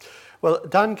Well,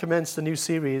 Dan commenced a new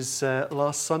series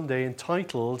last Sunday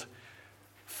entitled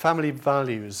Family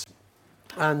Values.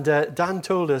 And Dan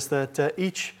told us that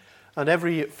each and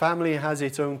every family has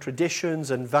its own traditions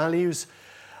and values.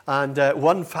 And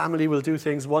one family will do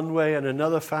things one way and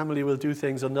another family will do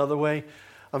things another way.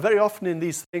 And very often in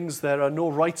these things there are no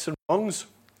rights and wrongs.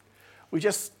 We're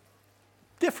just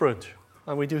different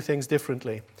and we do things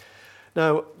differently.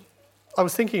 Now, I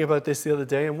was thinking about this the other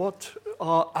day, and what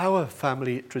are our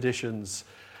family traditions?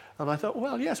 And I thought,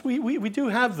 well, yes, we do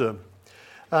have them.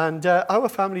 And our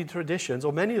family traditions,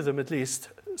 or many of them at least,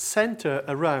 center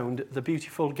around the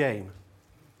beautiful game.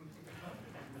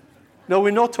 No,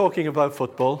 we're not talking about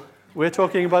football. We're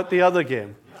talking about the other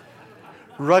game,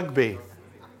 rugby.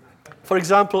 For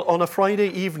example, on a Friday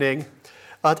evening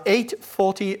at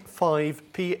 8:45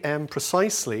 p.m.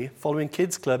 precisely, following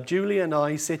Kids Club, Julie and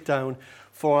I sit down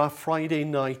for our Friday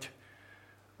night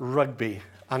rugby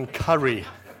and curry.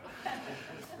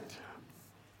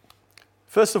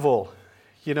 First of all,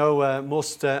 you know,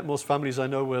 most families I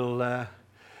know will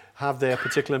have their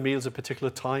particular meals at particular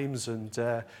times,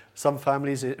 and some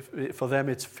families, for them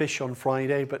it's fish on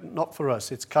Friday, but not for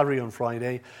us. It's curry on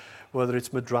Friday, whether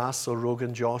it's Madras or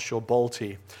Rogan Josh or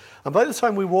Balti. And by the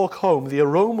time we walk home, the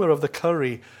aroma of the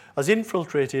curry has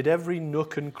infiltrated every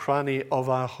nook and cranny of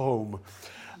our home,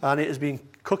 and it has been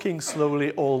cooking slowly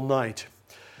all night.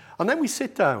 And then we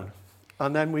sit down,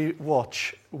 and then we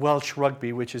watch Welsh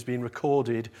rugby, which has been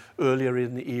recorded earlier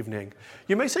in the evening.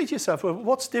 You may say to yourself, well,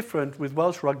 what's different with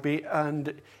Welsh rugby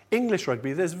and English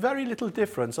rugby? There's very little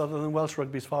difference, other than Welsh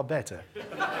rugby is far better.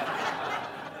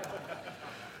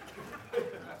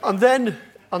 And then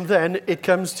it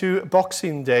comes to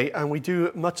Boxing Day, and we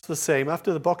do much the same.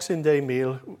 After the Boxing Day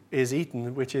meal is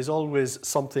eaten, which is always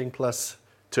something plus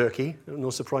turkey, no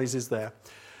surprises there,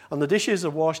 and the dishes are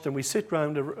washed, and we sit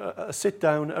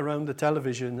down around the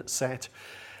television set,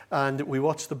 and we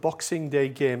watch the Boxing Day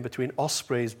game between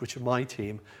Ospreys, which are my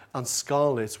team, and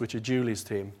Scarlets, which are Julie's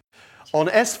team, on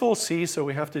S4C, so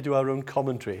we have to do our own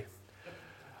commentary.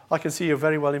 I can see you're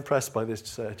very well impressed by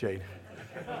this, Jane.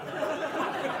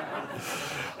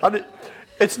 And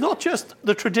it's not just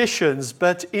the traditions,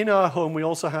 but in our home we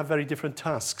also have very different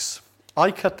tasks.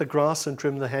 I cut the grass and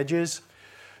trim the hedges.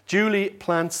 Julie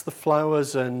plants the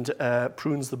flowers and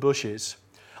prunes the bushes.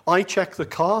 I check the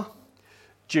car.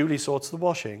 Julie sorts the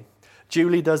washing.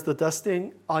 Julie does the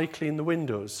dusting. I clean the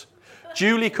windows.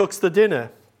 Julie cooks the dinner.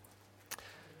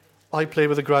 I play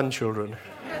with the grandchildren.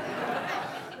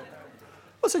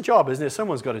 What's a job, isn't it?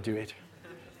 Someone's got to do it.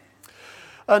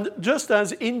 And just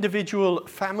as individual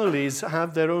families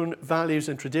have their own values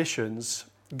and traditions,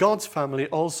 God's family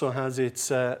also has its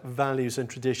values and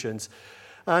traditions.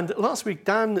 And last week,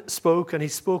 Dan spoke, and he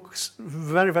spoke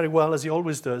very, very well, as he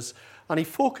always does, and he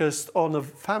focused on the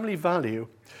family value,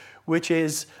 which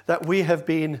is that we have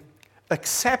been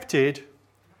accepted,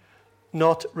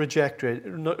 not rejected.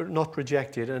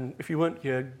 And if you weren't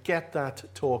here, get that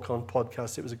talk on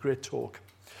podcast. It was a great talk.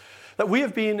 That we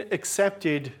have been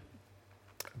accepted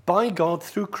by God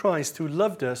through Christ, who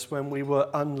loved us when we were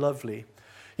unlovely.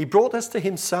 He brought us to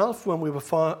himself when we were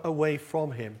far away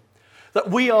from him. That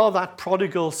we are that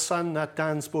prodigal son that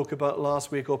Dan spoke about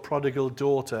last week, or prodigal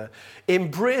daughter,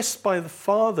 embraced by the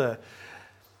Father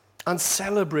and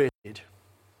celebrated.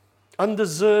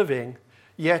 Undeserving,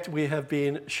 yet we have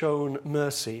been shown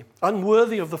mercy.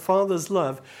 Unworthy of the Father's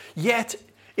love, yet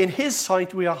in his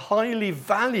sight we are highly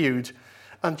valued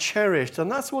and cherished. And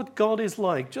that's what God is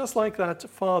like, just like that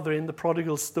father in the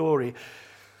prodigal story.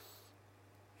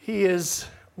 He is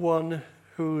one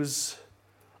whose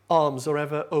arms are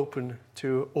ever open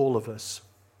to all of us.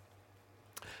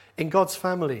 In God's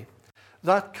family,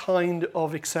 that kind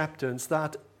of acceptance,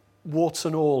 that warts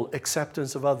and all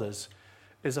acceptance of others,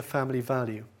 is a family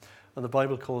value. And the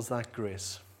Bible calls that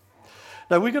grace.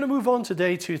 Now we're going to move on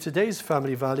today to today's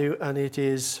family value, and it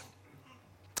is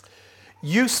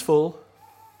useful,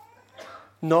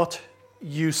 not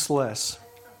useless.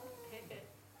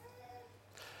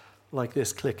 Like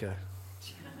this clicker.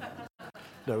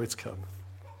 No, it's come.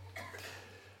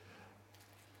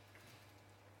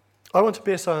 I want to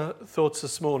base our thoughts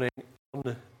this morning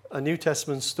on a New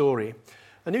Testament story.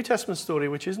 A New Testament story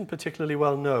which isn't particularly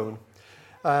well known.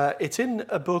 It's in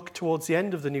a book towards the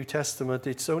end of the New Testament.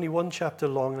 It's only one chapter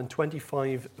long and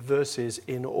 25 verses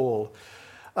in all.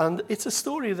 And it's a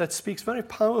story that speaks very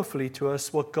powerfully to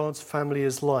us what God's family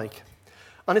is like.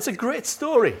 And it's a great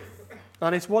story.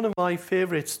 And it's one of my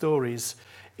favorite stories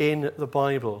in the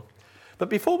Bible. But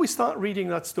before we start reading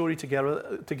that story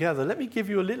together, let me give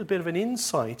you a little bit of an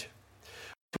insight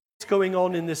to what's going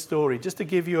on in this story, just to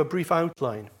give you a brief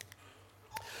outline.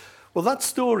 Well, that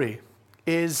story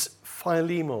is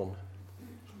Philemon.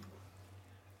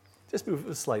 Just move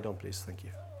the slide on, please. Thank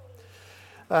you.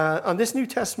 And this New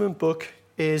Testament book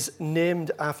is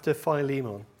named after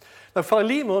Philemon. Now,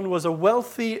 Philemon was a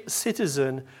wealthy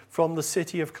citizen from the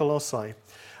city of Colossae.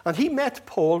 And he met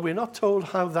Paul. We're not told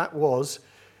how that was.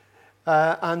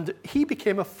 And he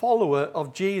became a follower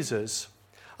of Jesus.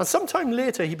 And sometime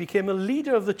later, he became a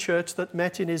leader of the church that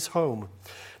met in his home.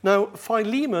 Now,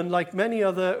 Philemon, like many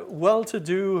other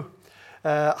well-to-do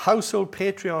household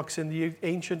patriarchs in the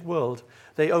ancient world,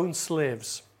 they owned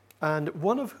slaves, and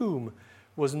one of whom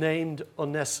was named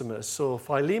Onesimus. So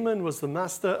Philemon was the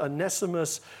master,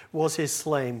 Onesimus was his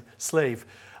slave.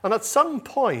 And at some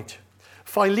point,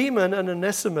 Philemon and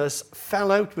Onesimus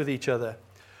fell out with each other.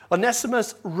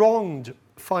 Onesimus wronged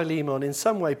Philemon in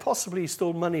some way, possibly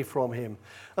stole money from him,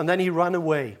 and then he ran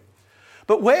away.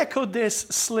 But where could this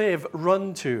slave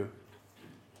run to?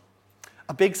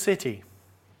 A big city,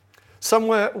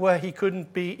 somewhere where he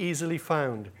couldn't be easily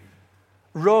found.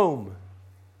 Rome,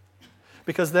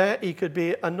 because there he could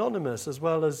be anonymous as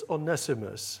well as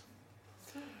Onesimus.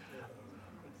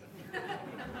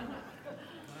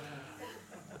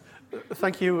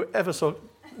 Thank you ever so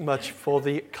much for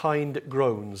the kind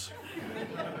groans.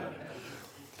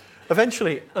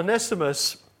 Eventually,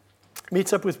 Onesimus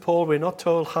meets up with Paul. We're not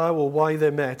told how or why they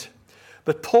met,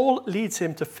 but Paul leads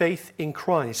him to faith in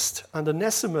Christ. And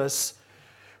Onesimus,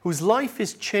 whose life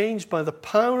is changed by the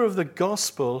power of the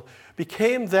gospel,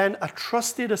 became then a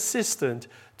trusted assistant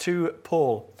to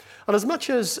Paul. And as much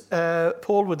as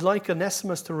Paul would like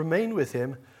Onesimus to remain with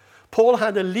him, Paul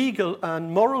had a legal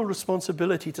and moral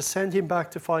responsibility to send him back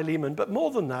to Philemon. But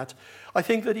more than that, I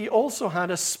think that he also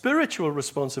had a spiritual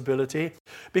responsibility,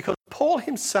 because Paul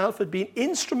himself had been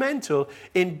instrumental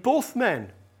in both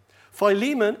men,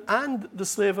 Philemon and the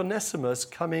slave Onesimus,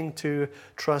 coming to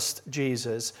trust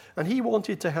Jesus. And he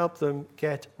wanted to help them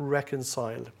get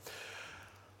reconciled.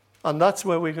 And that's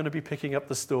where we're going to be picking up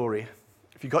the story.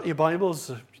 If you've got your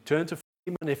Bibles, turn to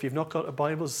Philemon. If you've not got the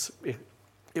Bibles,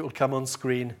 it will come on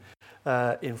screen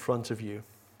in front of you.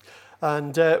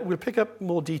 And we'll pick up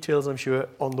more details, I'm sure,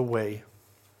 on the way.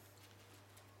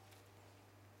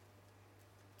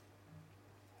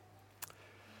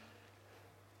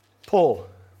 Paul,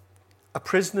 a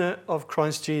prisoner of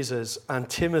Christ Jesus, and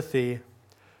Timothy,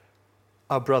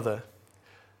 our brother,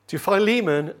 to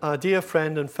Philemon, our dear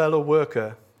friend and fellow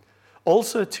worker,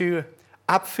 also to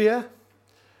Apphia,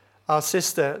 our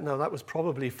sister, now that was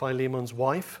probably Philemon's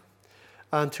wife,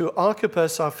 and to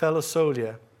Archippus, our fellow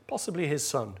soldier, possibly his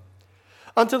son,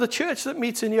 and to the church that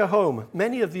meets in your home.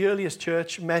 Many of the earliest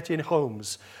church met in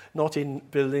homes, not in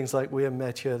buildings like we are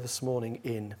met here this morning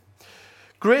in.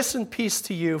 Grace and peace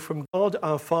to you from God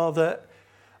our Father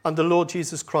and the Lord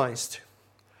Jesus Christ.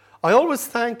 I always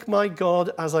thank my God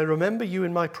as I remember you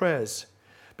in my prayers,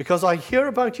 because I hear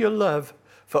about your love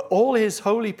for all his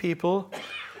holy people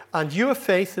and your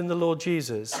faith in the Lord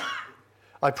Jesus.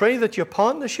 I pray that your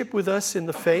partnership with us in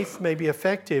the faith may be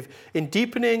effective in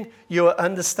deepening your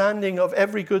understanding of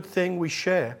every good thing we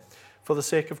share for the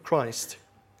sake of Christ.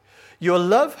 Your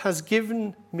love has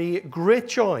given me great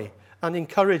joy and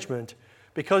encouragement,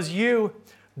 because you,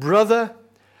 brother,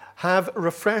 have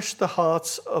refreshed the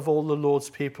hearts of all the Lord's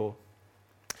people.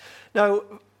 Now,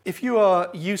 if you are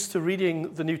used to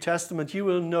reading the New Testament, you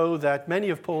will know that many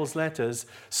of Paul's letters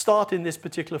start in this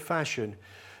particular fashion,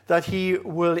 that he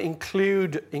will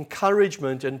include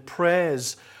encouragement and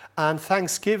prayers and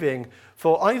thanksgiving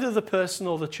for either the person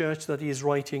or the church that he is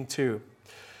writing to.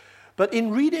 But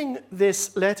in reading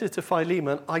this letter to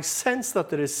Philemon, I sense that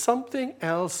there is something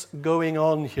else going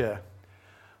on here.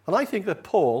 And I think that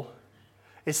Paul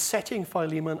is setting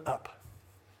Philemon up.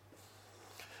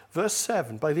 Verse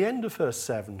 7, by the end of verse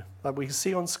 7, that we can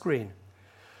see on screen,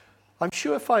 I'm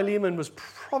sure Philemon was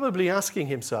probably asking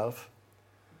himself,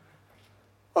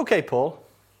 okay, Paul,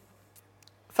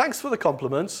 thanks for the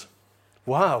compliments.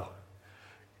 Wow,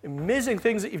 amazing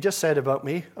things that you've just said about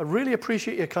me. I really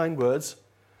appreciate your kind words.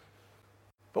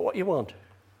 But what you want?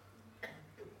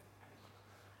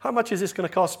 How much is this going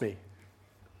to cost me?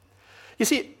 You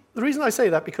see, the reason I say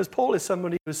that, because Paul is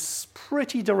somebody who's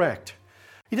pretty direct.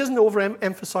 He doesn't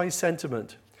overemphasize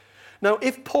sentiment. Now,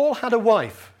 if Paul had a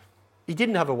wife, he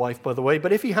didn't have a wife, by the way,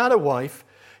 but if he had a wife,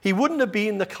 he wouldn't have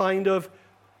been the kind of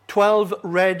 12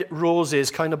 red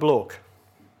roses kind of bloke.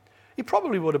 He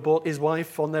probably would have bought his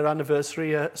wife on their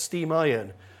anniversary a steam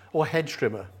iron or hedge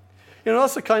trimmer. You know,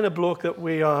 that's the kind of bloke that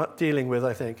we are dealing with,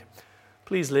 I think.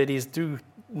 Please, ladies, do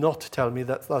not tell me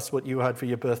that that's what you had for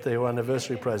your birthday or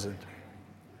anniversary present.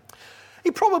 He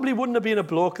probably wouldn't have been a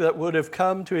bloke that would have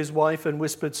come to his wife and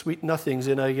whispered sweet nothings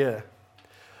in her ear.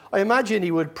 I imagine he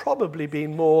would probably be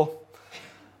more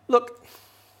Look,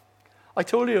 I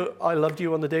told you I loved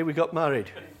you on the day we got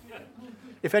married.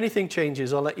 If anything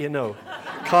changes, I'll let you know.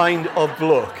 Kind of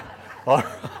bloke.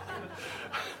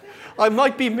 I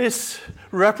might be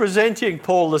misrepresenting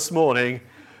Paul this morning,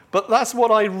 but that's what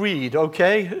I read,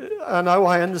 okay? And now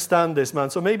I understand this man.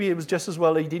 So maybe it was just as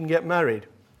well he didn't get married.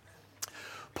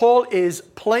 Paul is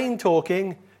plain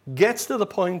talking, gets to the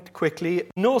point quickly,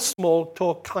 no small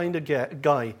talk kind of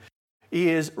guy. He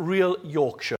is real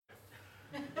Yorkshire.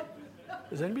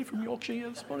 Is anybody from Yorkshire here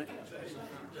this morning?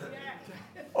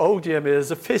 Oh dear me,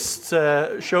 there's a fist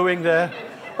showing there.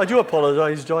 I do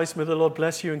apologize, Joyce. May the Lord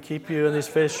bless you and keep you, and his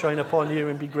face shine upon you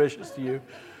and be gracious to you.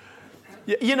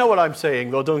 You know what I'm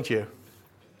saying, though, don't you?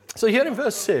 So here in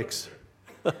verse 6,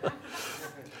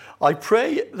 I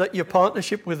pray that your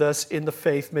partnership with us in the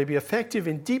faith may be effective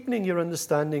in deepening your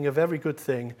understanding of every good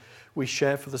thing we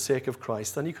share for the sake of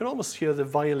Christ. And you can almost hear the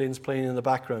violins playing in the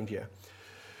background here.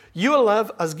 Your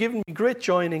love has given me great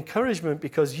joy and encouragement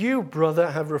because you,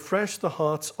 brother, have refreshed the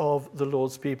hearts of the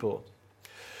Lord's people.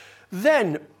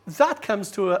 Then that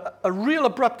comes to a real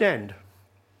abrupt end.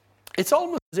 It's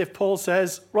almost as if Paul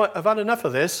says, right, I've had enough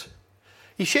of this.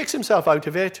 He shakes himself out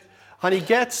of it and he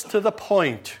gets to the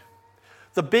point,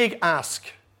 the big ask.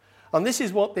 And this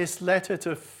is what this letter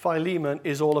to Philemon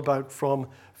is all about from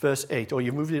verse 8. Oh,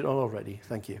 you moved it on already.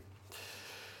 Thank you.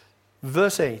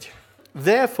 Verse 8.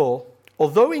 Therefore,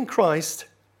 although in Christ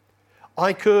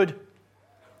I could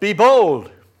be bold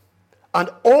and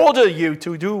order you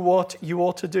to do what you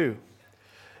ought to do,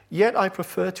 yet I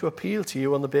prefer to appeal to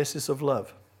you on the basis of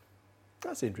love.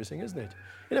 That's interesting, isn't it?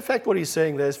 In effect, what he's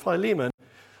saying there is, Philemon,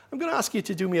 I'm going to ask you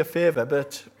to do me a favor,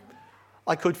 but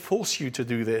I could force you to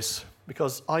do this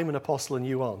because I'm an apostle and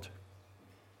you aren't.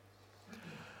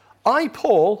 I,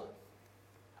 Paul,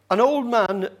 an old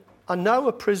man and now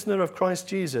a prisoner of Christ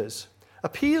Jesus,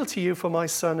 appeal to you for my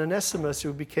son Onesimus,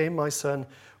 who became my son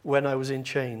when I was in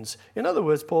chains. In other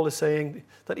words, Paul is saying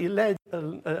that he led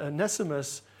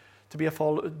Onesimus to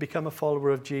become a follower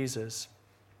of Jesus.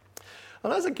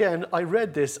 And as again, I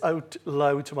read this out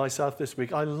loud to myself this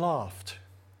week, I laughed.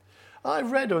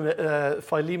 I've read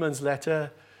Philemon's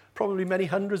letter probably many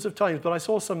hundreds of times, but I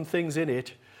saw some things in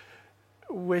it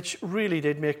which really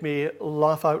did make me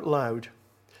laugh out loud.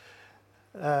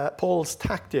 Paul's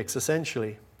tactics,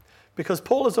 essentially. Because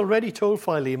Paul has already told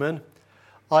Philemon,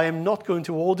 I am not going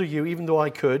to order you, even though I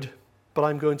could, but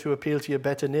I'm going to appeal to your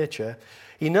better nature.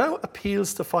 He now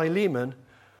appeals to Philemon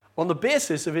on the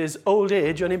basis of his old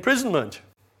age and imprisonment.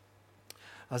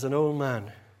 As an old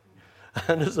man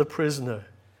and as a prisoner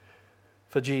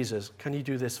for Jesus, can you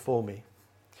do this for me?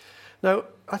 Now,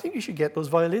 I think you should get those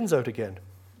violins out again.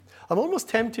 I'm almost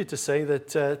tempted to say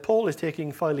that Paul is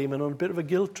taking Philemon on a bit of a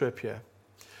guilt trip here.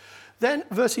 Then,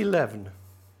 verse 11.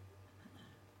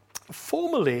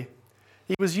 Formerly,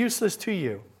 he was useless to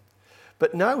you,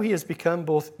 but now he has become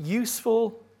both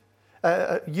useful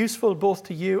both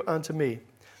to you and to me.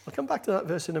 I'll come back to that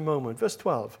verse in a moment. Verse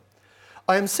 12.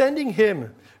 I am sending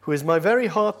him, who is my very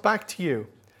heart, back to you.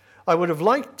 I would have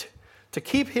liked to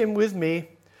keep him with me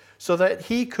so that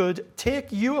he could take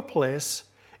your place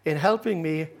in helping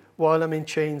me while I'm in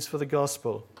chains for the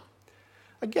gospel.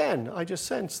 Again, I just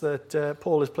sense that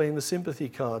Paul is playing the sympathy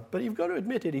card, but you've got to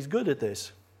admit it, he's good at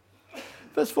this.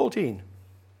 Verse 14.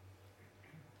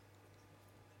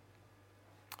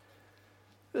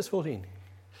 Verse 14.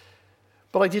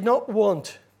 But I did not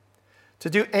want to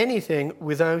do anything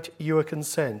without your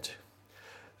consent,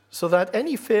 so that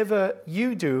any favor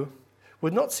you do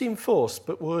would not seem forced,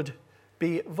 but would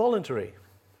be voluntary.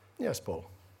 Yes, Paul.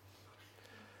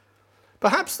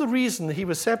 Perhaps the reason he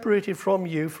was separated from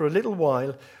you for a little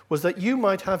while was that you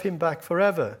might have him back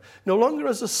forever, no longer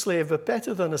as a slave, but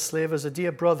better than a slave, as a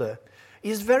dear brother. He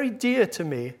is very dear to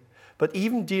me, but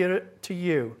even dearer to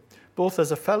you, both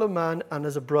as a fellow man and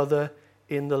as a brother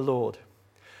in the Lord.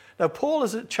 Now, Paul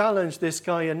has challenged this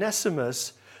guy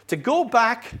Onesimus to go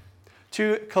back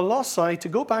to Colossae, to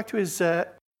go back to his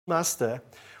master,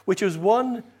 which was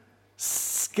one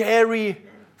scary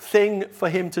thing for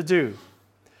him to do.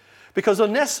 Because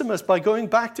Onesimus, by going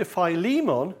back to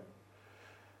Philemon,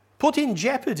 put in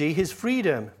jeopardy his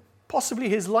freedom. Possibly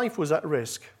his life was at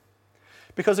risk.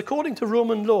 Because according to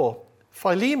Roman law,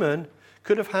 Philemon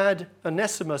could have had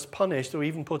Onesimus punished or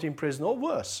even put in prison, or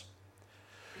worse.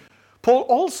 Paul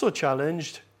also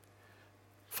challenged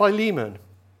Philemon,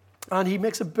 and he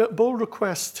makes a bold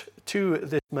request to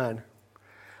this man.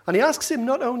 And he asks him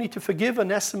not only to forgive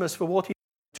Onesimus for what he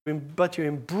did, but to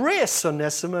embrace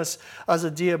Onesimus as a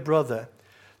dear brother.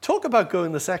 Talk about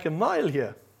going the second mile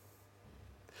here.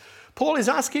 Paul is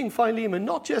asking Philemon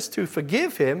not just to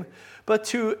forgive him, but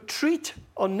to treat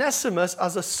Onesimus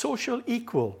as a social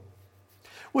equal,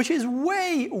 which is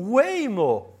way, way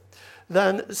more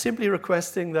than simply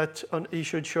requesting that he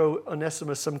should show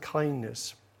Onesimus some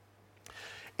kindness.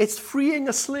 It's freeing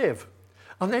a slave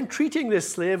and then treating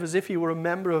this slave as if he were a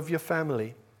member of your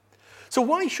family. So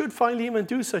why should Philemon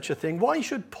do such a thing? Why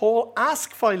should Paul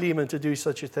ask Philemon to do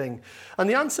such a thing? And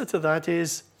the answer to that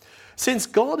is, since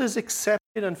God has accepted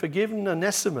and forgiven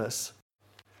Onesimus,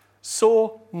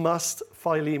 so must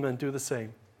Philemon do the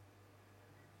same.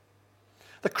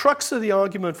 The crux of the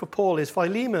argument for Paul is,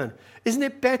 Philemon, isn't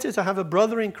it better to have a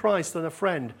brother in Christ than a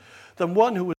friend, than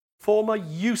one who was a former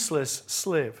useless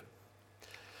slave?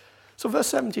 So verse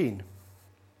 17.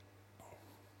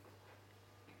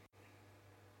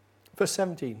 Verse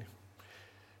 17.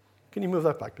 Can you move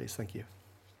that back, please? Thank you.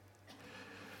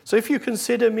 So if you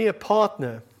consider me a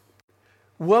partner,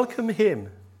 welcome him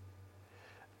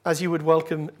as you would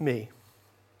welcome me.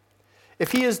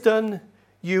 If he has done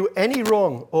you any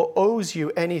wrong or owes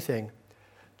you anything,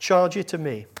 charge it to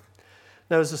me.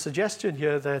 Now, there's a suggestion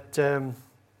here that... let's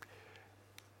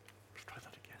try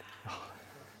that again.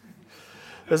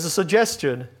 There's a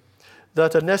suggestion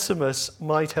that Onesimus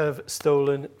might have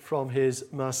stolen from his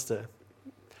master.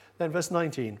 Then verse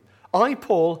 19. I,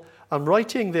 Paul, am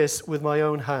writing this with my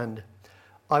own hand.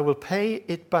 I will pay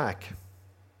it back.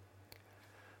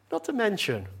 Not to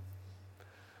mention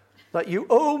that you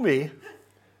owe me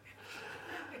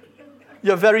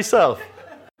your very self.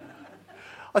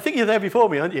 I think you're there before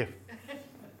me, aren't you?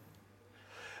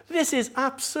 This is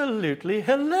absolutely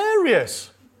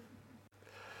hilarious.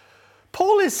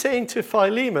 Paul is saying to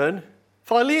Philemon,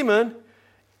 Philemon,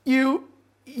 you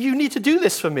need to do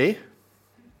this for me.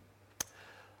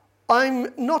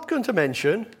 I'm not going to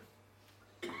mention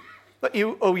that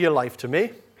you owe your life to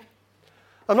me.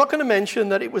 I'm not going to mention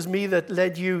that it was me that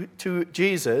led you to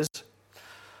Jesus.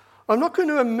 I'm not going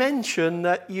to mention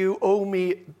that you owe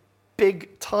me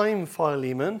big time,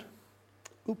 Philemon.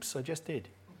 Oops, I just did.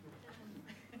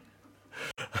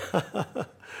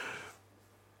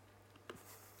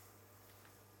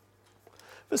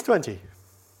 Verse 20.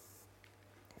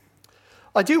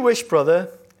 I do wish, brother,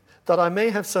 that I may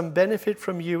have some benefit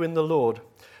from you in the Lord.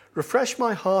 Refresh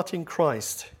my heart in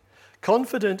Christ.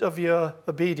 Confident of your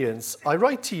obedience, I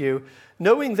write to you,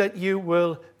 knowing that you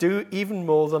will do even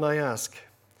more than I ask.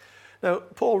 Now,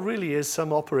 Paul really is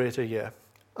some operator here.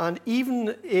 And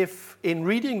even if in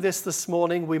reading this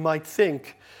morning we might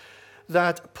think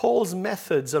that Paul's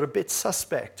methods are a bit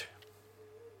suspect,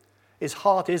 his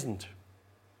heart isn't.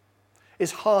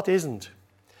 His heart isn't.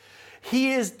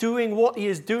 He is doing what he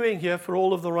is doing here for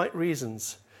all of the right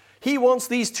reasons. He wants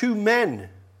these two men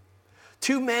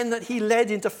that he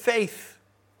led into faith,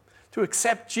 to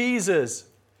accept Jesus.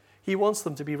 He wants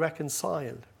them to be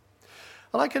reconciled.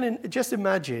 And I can just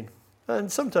imagine,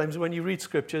 and sometimes when you read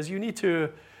scriptures, you need to,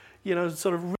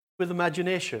 sort of read with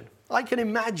imagination. I can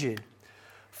imagine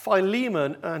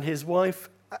Philemon and his wife,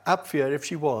 Apphia, if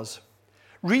she was,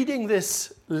 reading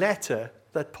this letter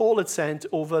that Paul had sent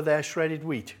over their shredded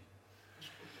wheat,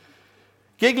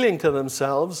 giggling to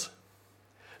themselves.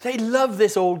 They love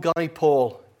this old guy,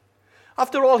 Paul.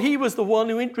 After all, he was the one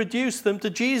who introduced them to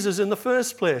Jesus in the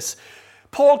first place.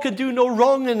 Paul could do no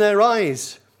wrong in their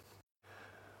eyes.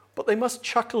 But they must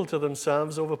chuckle to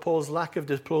themselves over Paul's lack of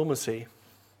diplomacy.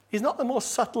 He's not the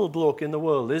most subtle bloke in the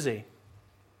world, is he?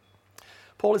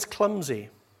 Paul is clumsy.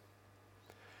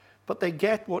 But they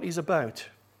get what he's about.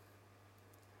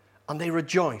 And they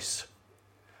rejoice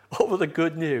over the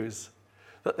good news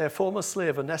that their former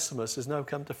slave Onesimus has now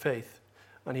come to faith,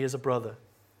 and he is a brother.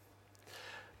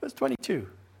 Verse 22.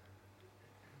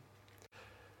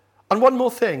 And one more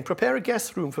thing, prepare a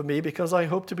guest room for me, because I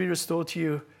hope to be restored to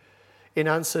you in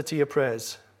answer to your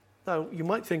prayers. Now, you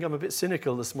might think I'm a bit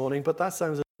cynical this morning, but that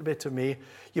sounds a little bit to me.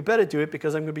 You better do it,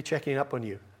 because I'm going to be checking up on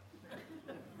you.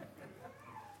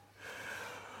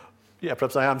 Yeah,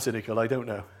 perhaps I am cynical, I don't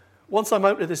know. Once I'm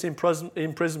out of this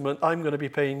imprisonment, I'm going to be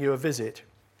paying you a visit.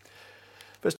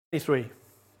 Verse 23.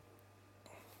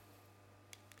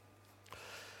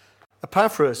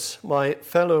 Epaphras, my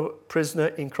fellow prisoner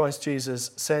in Christ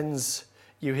Jesus, sends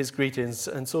you his greetings,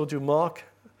 and so do Mark,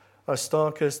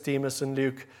 Aristarchus, Demas, and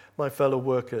Luke, my fellow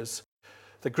workers.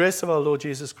 The grace of our Lord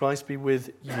Jesus Christ be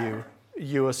with you,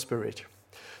 your spirit.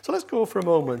 So let's go for a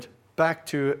moment back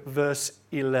to verse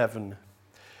 11.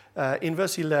 In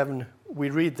verse 11, we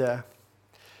read there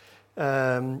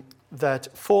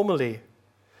that formerly,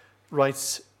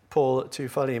 writes Paul to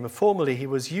Philemon, formerly he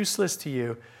was useless to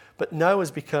you, but now has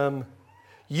become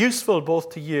useful both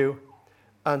to you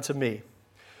and to me.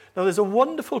 Now, there's a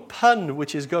wonderful pun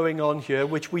which is going on here,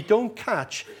 which we don't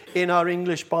catch in our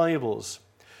English Bibles.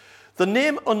 The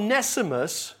name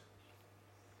Onesimus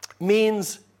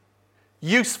means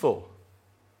useful.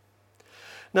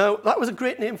 Now, that was a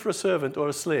great name for a servant or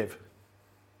a slave,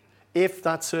 if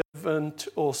that servant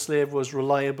or slave was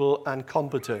reliable and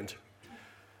competent.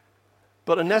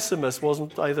 But Onesimus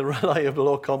wasn't either reliable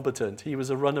or competent. He was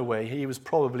a runaway. He was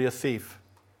probably a thief.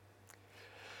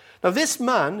 Now, this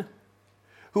man,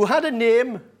 who had a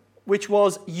name which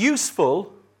was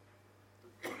useful,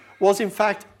 was in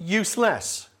fact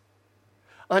useless.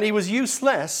 And he was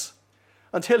useless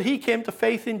until he came to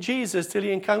faith in Jesus, till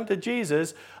he encountered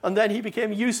Jesus, and then he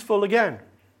became useful again.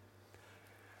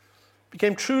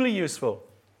 Became truly useful.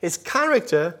 His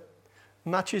character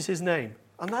matches his name.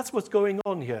 And that's what's going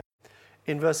on here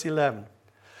in verse 11.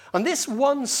 And this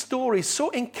one story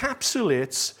so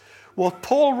encapsulates what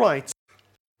Paul writes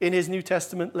in his New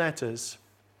Testament letters,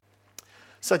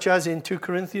 such as in 2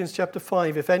 Corinthians chapter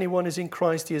 5, if anyone is in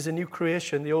Christ, he is a new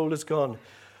creation, the old is gone,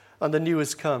 and the new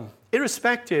has come.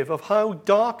 Irrespective of how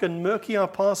dark and murky our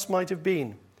past might have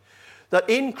been, that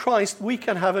in Christ we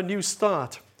can have a new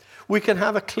start. We can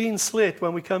have a clean slate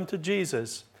when we come to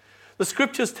Jesus. The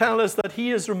scriptures tell us that he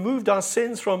has removed our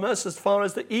sins from us as far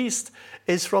as the east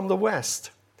is from the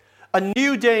west. A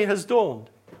new day has dawned.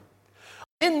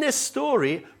 In this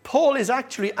story, Paul is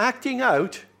actually acting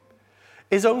out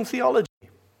his own theology.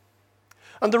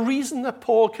 And the reason that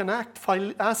Paul can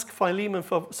ask Philemon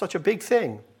for such a big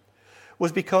thing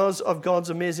was because of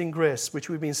God's amazing grace, which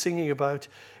we've been singing about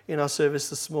in our service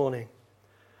this morning.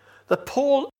 That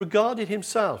Paul regarded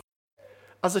himself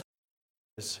as a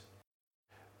child,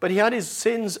 but he had his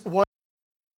sins wiped.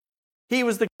 He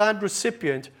was the glad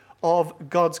recipient of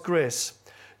God's grace.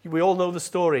 We all know the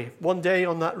story. One day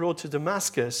on that road to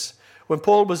Damascus, when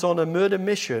Paul was on a murder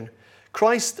mission,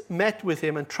 Christ met with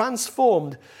him and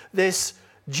transformed this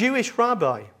Jewish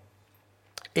rabbi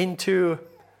into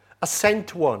a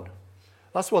sent one.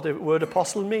 That's what the word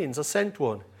apostle means, a sent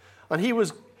one. And he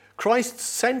was Christ's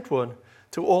sent one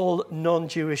to all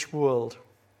non-Jewish world.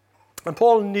 And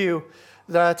Paul knew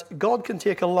that God can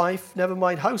take a life, never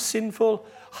mind how sinful,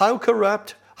 how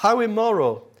corrupt, how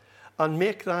immoral, and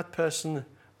make that person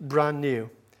brand new.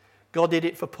 God did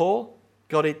it for Paul.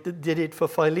 God did it for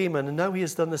Philemon. And now he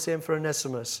has done the same for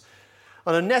Onesimus.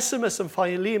 And Onesimus and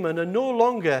Philemon are no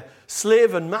longer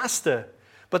slave and master,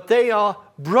 but they are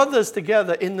brothers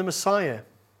together in the Messiah.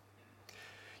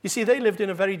 You see, they lived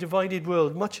in a very divided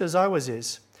world, much as ours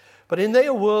is. But in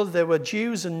their world, there were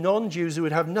Jews and non-Jews who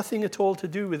would have nothing at all to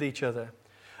do with each other.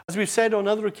 As we've said on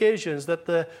other occasions, that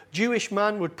the Jewish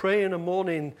man would pray in the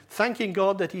morning, thanking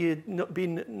God that he had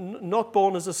been not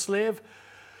born as a slave,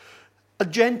 a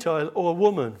Gentile or a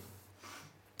woman.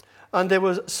 And there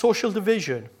was social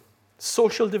division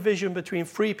between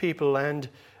free people and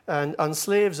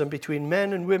slaves, and between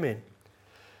men and women.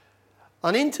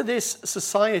 And into this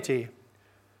society,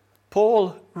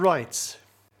 Paul writes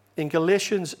in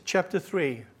Galatians chapter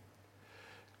 3,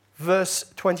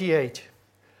 verse 28,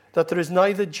 that there is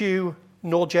neither Jew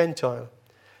nor Gentile,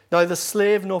 neither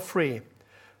slave nor free,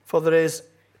 for there is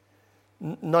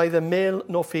neither male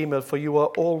nor female, for you are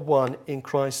all one in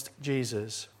Christ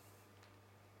Jesus.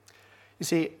 You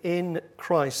see, in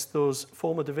Christ, those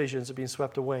former divisions have been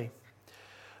swept away.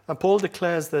 And Paul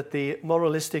declares that the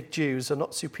moralistic Jews are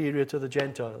not superior to the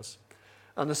Gentiles,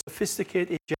 and the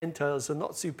sophisticated Gentiles are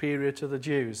not superior to the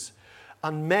Jews,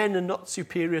 and men are not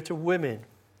superior to women.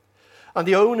 And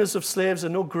the owners of slaves are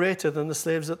no greater than the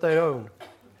slaves that they own.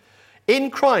 In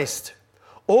Christ,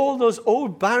 all those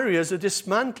old barriers are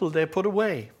dismantled, they're put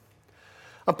away.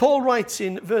 And Paul writes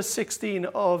in verse 16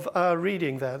 of our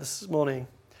reading there this morning,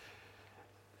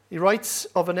 he writes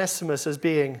of Onesimus as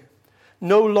being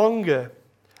no longer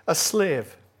a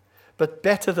slave, but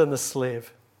better than a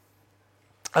slave,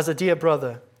 as a dear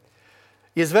brother.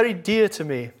 He is very dear to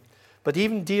me, but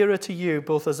even dearer to you,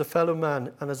 both as a fellow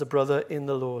man and as a brother in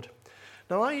the Lord.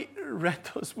 Now, I read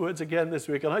those words again this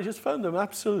week, and I just found them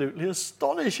absolutely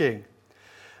astonishing.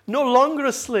 No longer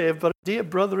a slave, but a dear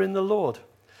brother in the Lord.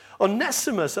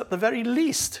 Onesimus, at the very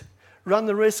least, ran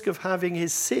the risk of having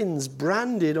his sins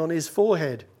branded on his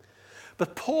forehead.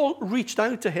 But Paul reached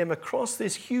out to him across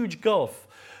this huge gulf,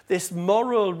 this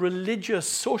moral, religious,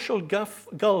 social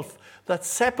gulf that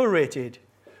separated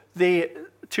the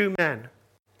two men.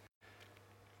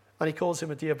 And he calls him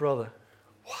a dear brother.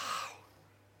 Wow.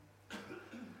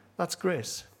 That's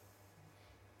grace.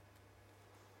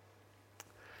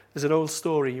 There's an old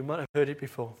story, you might have heard it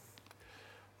before,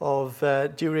 of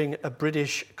during a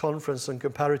British conference on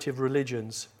comparative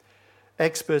religions,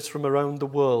 experts from around the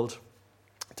world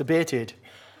debated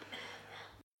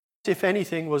if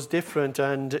anything, was different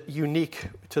and unique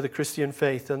to the Christian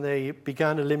faith, and they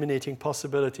began eliminating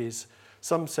possibilities.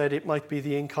 Some said it might be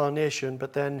the incarnation,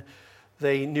 but then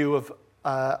they knew of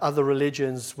other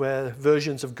religions where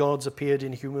versions of gods appeared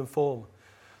in human form.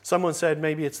 Someone said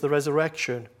maybe it's the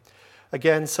resurrection.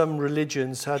 Again, some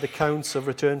religions had accounts of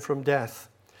return from death.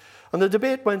 And the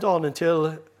debate went on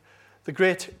until the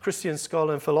great Christian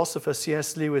scholar and philosopher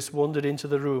C.S. Lewis wandered into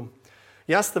the room.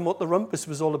 He asked them what the rumpus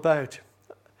was all about.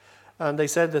 And they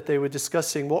said that they were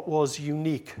discussing what was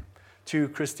unique to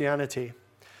Christianity.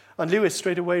 And Lewis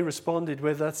straight away responded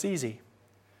with, that's easy.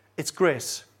 It's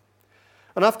grace.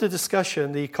 And after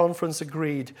discussion, the conference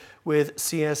agreed with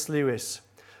C.S. Lewis.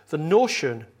 The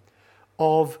notion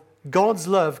of God's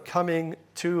love coming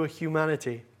to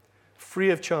humanity, free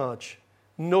of charge,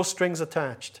 no strings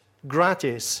attached,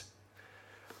 gratis,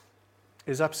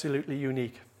 is absolutely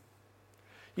unique.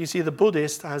 You see, the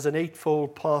Buddhist has an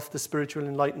eightfold path to spiritual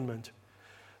enlightenment.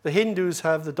 The Hindus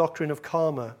have the doctrine of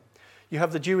karma. You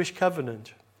have the Jewish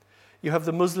covenant. You have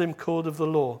the Muslim code of the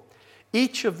law.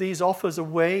 Each of these offers a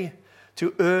way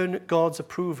to earn God's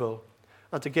approval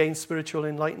and to gain spiritual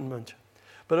enlightenment.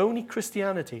 But only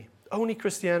Christianity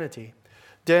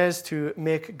dares to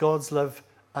make God's love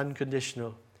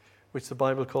unconditional, which the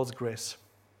Bible calls grace.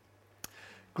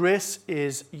 Grace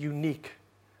is unique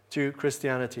to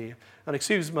Christianity. And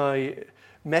excuse my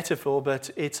metaphor, but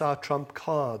it's our trump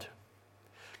card.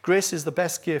 Grace is the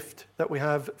best gift that we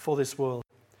have for this world.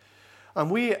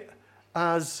 And we,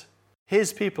 as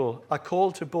His people, are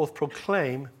called to both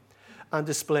proclaim and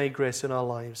display grace in our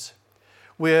lives.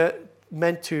 We're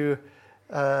meant to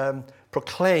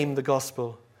proclaim the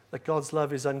gospel, that God's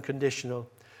love is unconditional,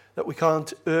 that we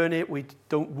can't earn it, we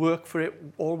don't work for it,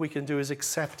 all we can do is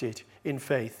accept it in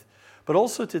faith. But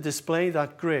also to display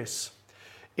that grace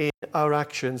in our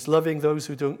actions, loving those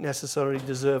who don't necessarily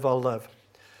deserve our love,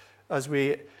 as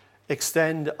we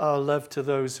extend our love to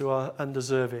those who are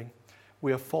undeserving.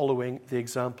 We are following the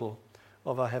example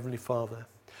of our Heavenly Father.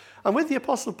 And with the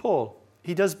Apostle Paul,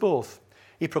 he does both.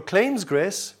 He proclaims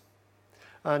grace,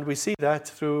 and we see that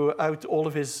throughout all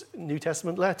of his New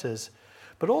Testament letters.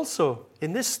 But also,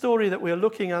 in this story that we are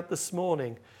looking at this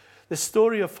morning, the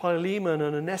story of Philemon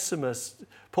and Onesimus,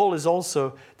 Paul is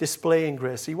also displaying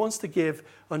grace. He wants to give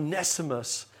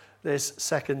Onesimus this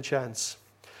second chance.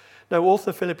 Now,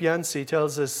 author Philip Yancey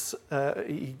tells us,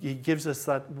 he gives us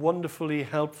that wonderfully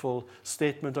helpful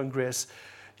statement on grace.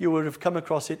 You would have come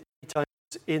across it many times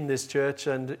in this church,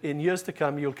 and in years to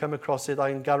come, you'll come across it,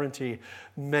 I can guarantee,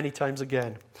 many times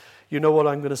again. You know what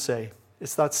I'm going to say.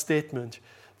 It's that statement.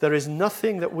 There is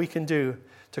nothing that we can do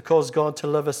to cause God to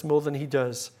love us more than He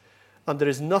does. And there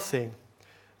is nothing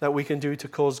that we can do to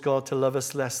cause God to love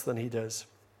us less than He does.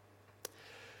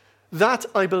 That,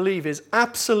 I believe, is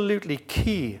absolutely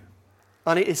key,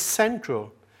 and it is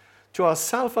central to our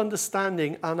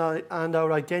self-understanding and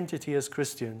our identity as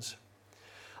Christians.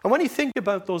 And when you think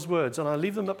about those words, and I'll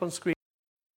leave them up on screen,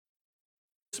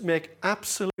 make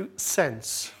absolute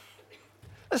sense.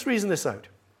 Let's reason this out.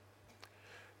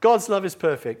 God's love is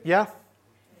perfect, yeah?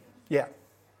 Yeah.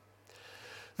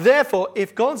 Therefore,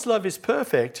 if God's love is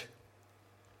perfect,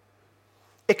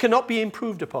 it cannot be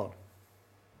improved upon.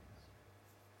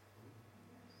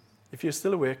 If you're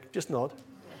still awake, just nod.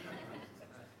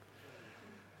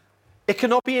 It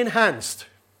cannot be enhanced.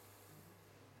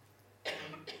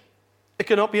 It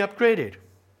cannot be upgraded.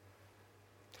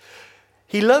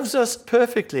 He loves us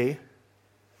perfectly,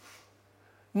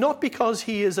 not because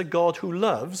He is a God who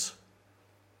loves,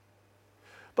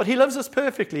 but He loves us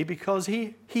perfectly because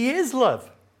He is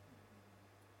love.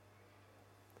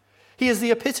 He is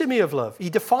the epitome of love. He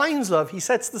defines love. He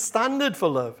sets the standard for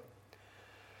love.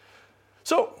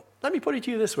 So, let me put it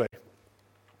to you this way.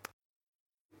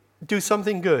 Do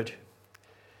something good.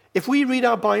 If we read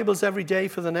our Bibles every day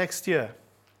for the next year,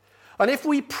 and if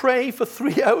we pray for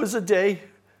 3 hours a day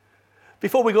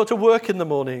before we go to work in the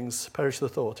mornings, perish the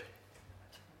thought.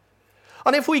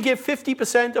 And if we give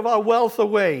 50% of our wealth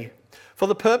away for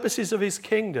the purposes of His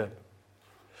kingdom,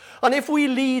 and if we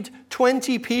lead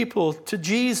 20 people to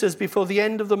Jesus before the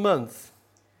end of the month,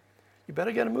 you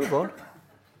better get a move on.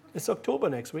 It's October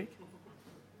next week.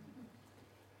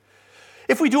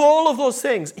 If we do all of those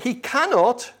things, He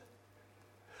cannot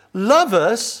love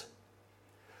us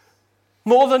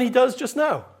more than He does just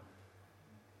now.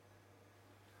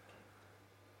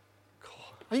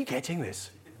 Are you getting this?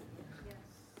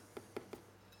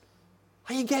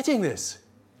 Are you getting this?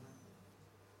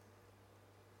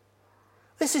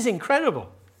 This is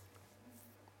incredible.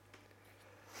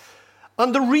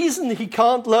 And the reason He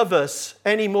can't love us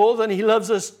any more than He loves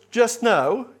us just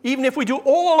now, even if we do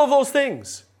all of those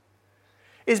things,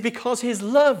 is because his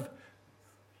love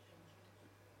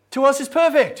to us is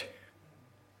perfect.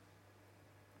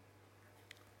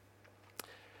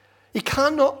 He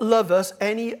cannot love us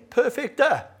any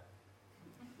perfecter.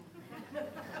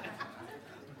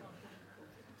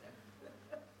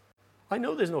 I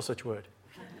know there's no such word.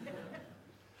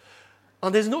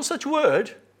 And there's no such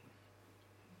word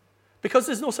because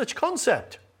there's no such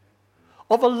concept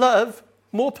of a love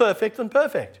more perfect than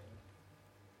perfect.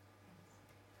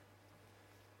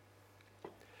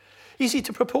 You see,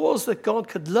 to propose that God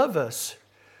could love us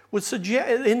would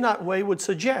suggest, in that way, would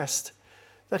suggest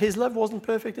that his love wasn't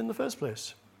perfect in the first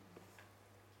place.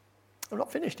 I'm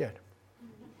not finished yet.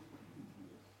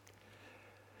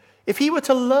 If he were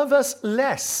to love us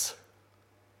less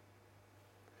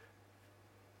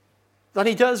than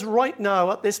he does right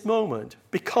now at this moment,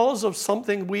 because of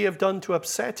something we have done to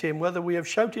upset him, whether we have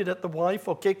shouted at the wife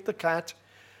or kicked the cat,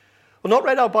 or not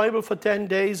read our Bible for 10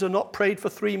 days, or not prayed for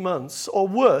 3 months, or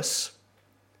worse,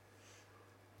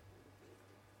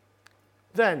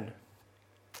 then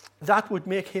that would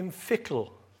make him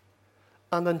fickle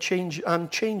and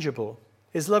unchangeable.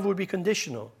 His love would be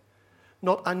conditional,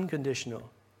 not unconditional.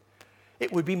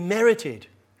 It would be merited,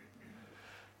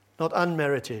 not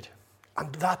unmerited.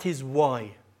 And that is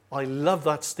why I love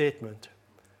that statement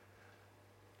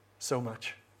so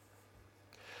much.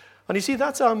 And you see,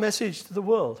 that's our message to the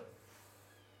world.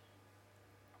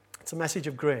 It's a message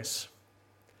of grace.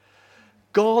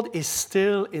 God is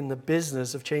still in the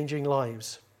business of changing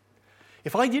lives.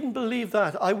 If I didn't believe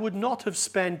that, I would not have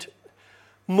spent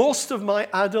most of my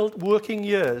adult working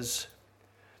years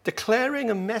declaring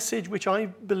a message which I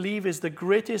believe is the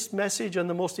greatest message and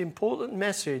the most important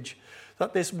message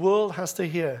that this world has to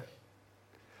hear.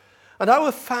 And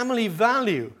our family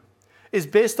value is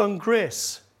based on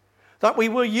grace, that we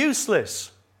were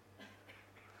useless.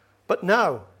 But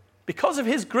now, because of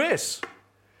his grace,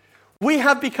 we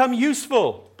have become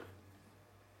useful.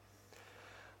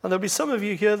 And there'll be some of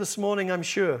you here this morning, I'm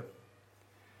sure.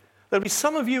 There'll be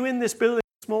some of you in this building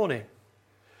this morning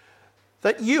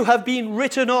that you have been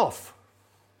written off.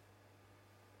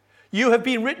 You have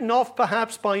been written off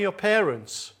perhaps by your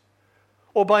parents,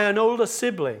 or by an older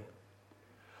sibling,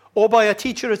 or by a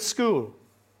teacher at school,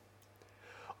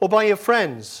 or by your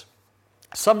friends,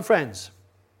 some friends.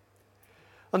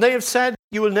 And they have said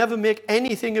you will never make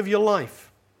anything of your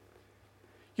life.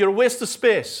 You're a waste of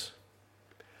space.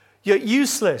 You're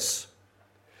useless.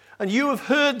 And you have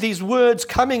heard these words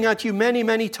coming at you many,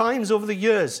 many times over the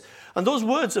years. And those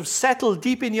words have settled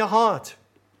deep in your heart.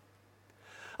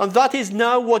 And that is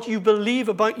now what you believe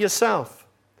about yourself.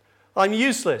 I'm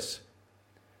useless.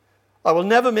 I will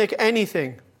never make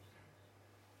anything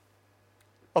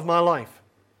of my life.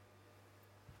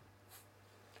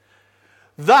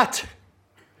 That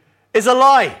is a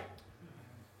lie.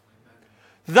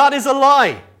 That is a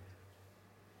lie.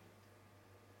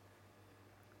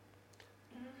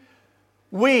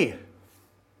 We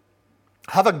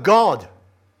have a God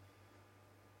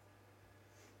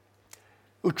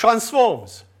who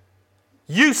transforms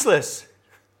useless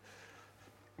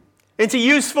into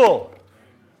useful.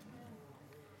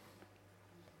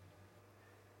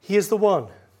 He is the one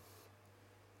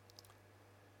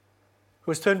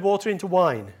who has turned water into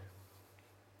wine.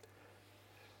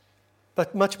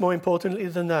 But much more importantly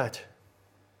than that,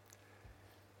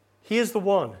 he is the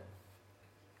one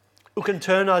who can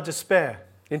turn our despair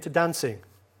into dancing.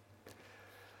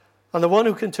 And the one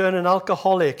who can turn an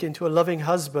alcoholic into a loving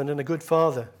husband and a good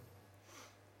father.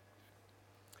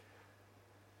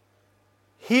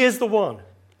 He is the one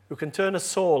who can turn a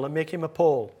Saul and make him a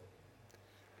Paul.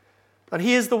 And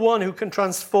he is the one who can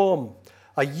transform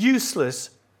a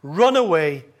useless,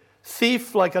 runaway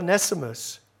thief like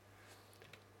Onesimus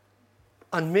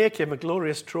and make him a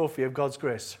glorious trophy of God's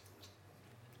grace.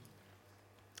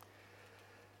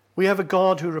 We have a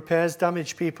God who repairs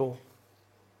damaged people,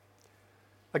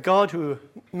 a God who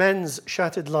mends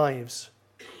shattered lives,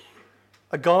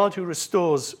 a God who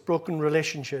restores broken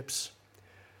relationships.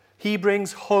 He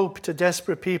brings hope to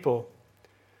desperate people.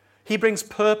 He brings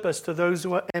purpose to those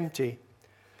who are empty.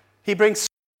 He brings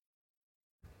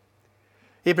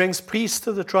peace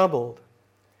to the troubled.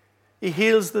 He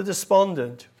heals the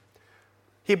despondent.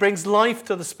 He brings life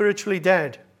to the spiritually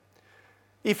dead.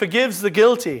 He forgives the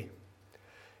guilty.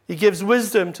 He gives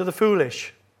wisdom to the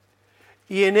foolish.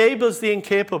 He enables the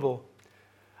incapable.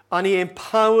 And he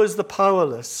empowers the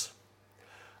powerless.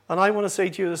 And I want to say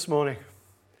to you this morning,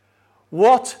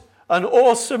 what an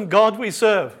awesome God we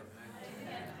serve.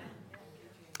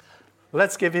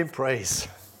 Let's give him praise.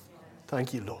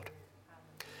 Thank you, Lord.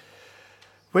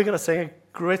 We're going to sing a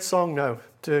great song now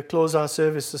to close our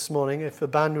service this morning. If the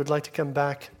band would like to come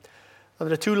back And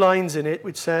there are 2 lines in it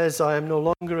which says, I am no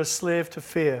longer a slave to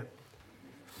fear.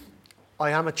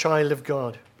 I am a child of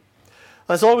God.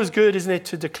 And it's always good, isn't it,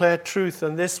 to declare truth.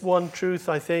 And this one truth,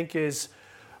 I think, is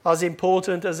as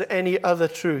important as any other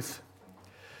truth.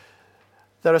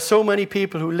 There are so many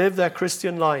people who live their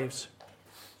Christian lives,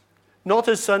 not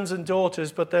as sons and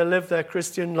daughters, but they live their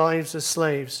Christian lives as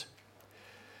slaves.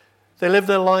 They live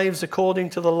their lives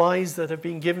according to the lies that have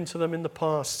been given to them in the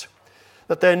past,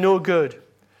 that they're no good,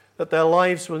 that their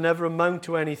lives will never amount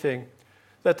to anything,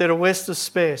 that they're a waste of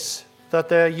space, that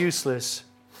they're useless.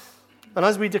 And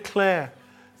as we declare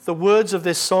the words of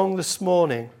this song this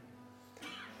morning,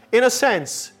 in a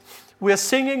sense, we are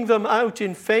singing them out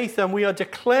in faith, and we are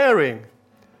declaring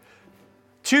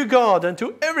to God and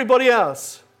to everybody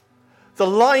else, the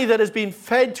lie that has been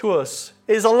fed to us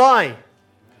is a lie.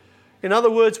 In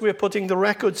other words, we're putting the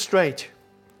record straight.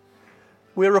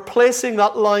 We're replacing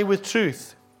that lie with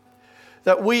truth.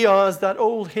 That we are, as that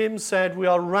old hymn said, we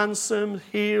are ransomed,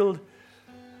 healed,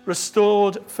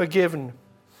 restored, forgiven.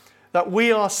 That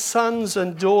we are sons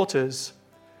and daughters.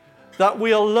 That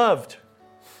we are loved.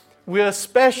 We are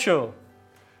special.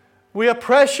 We are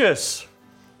precious.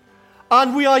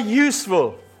 And we are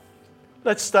useful.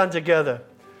 Let's stand together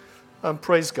and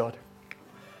praise God.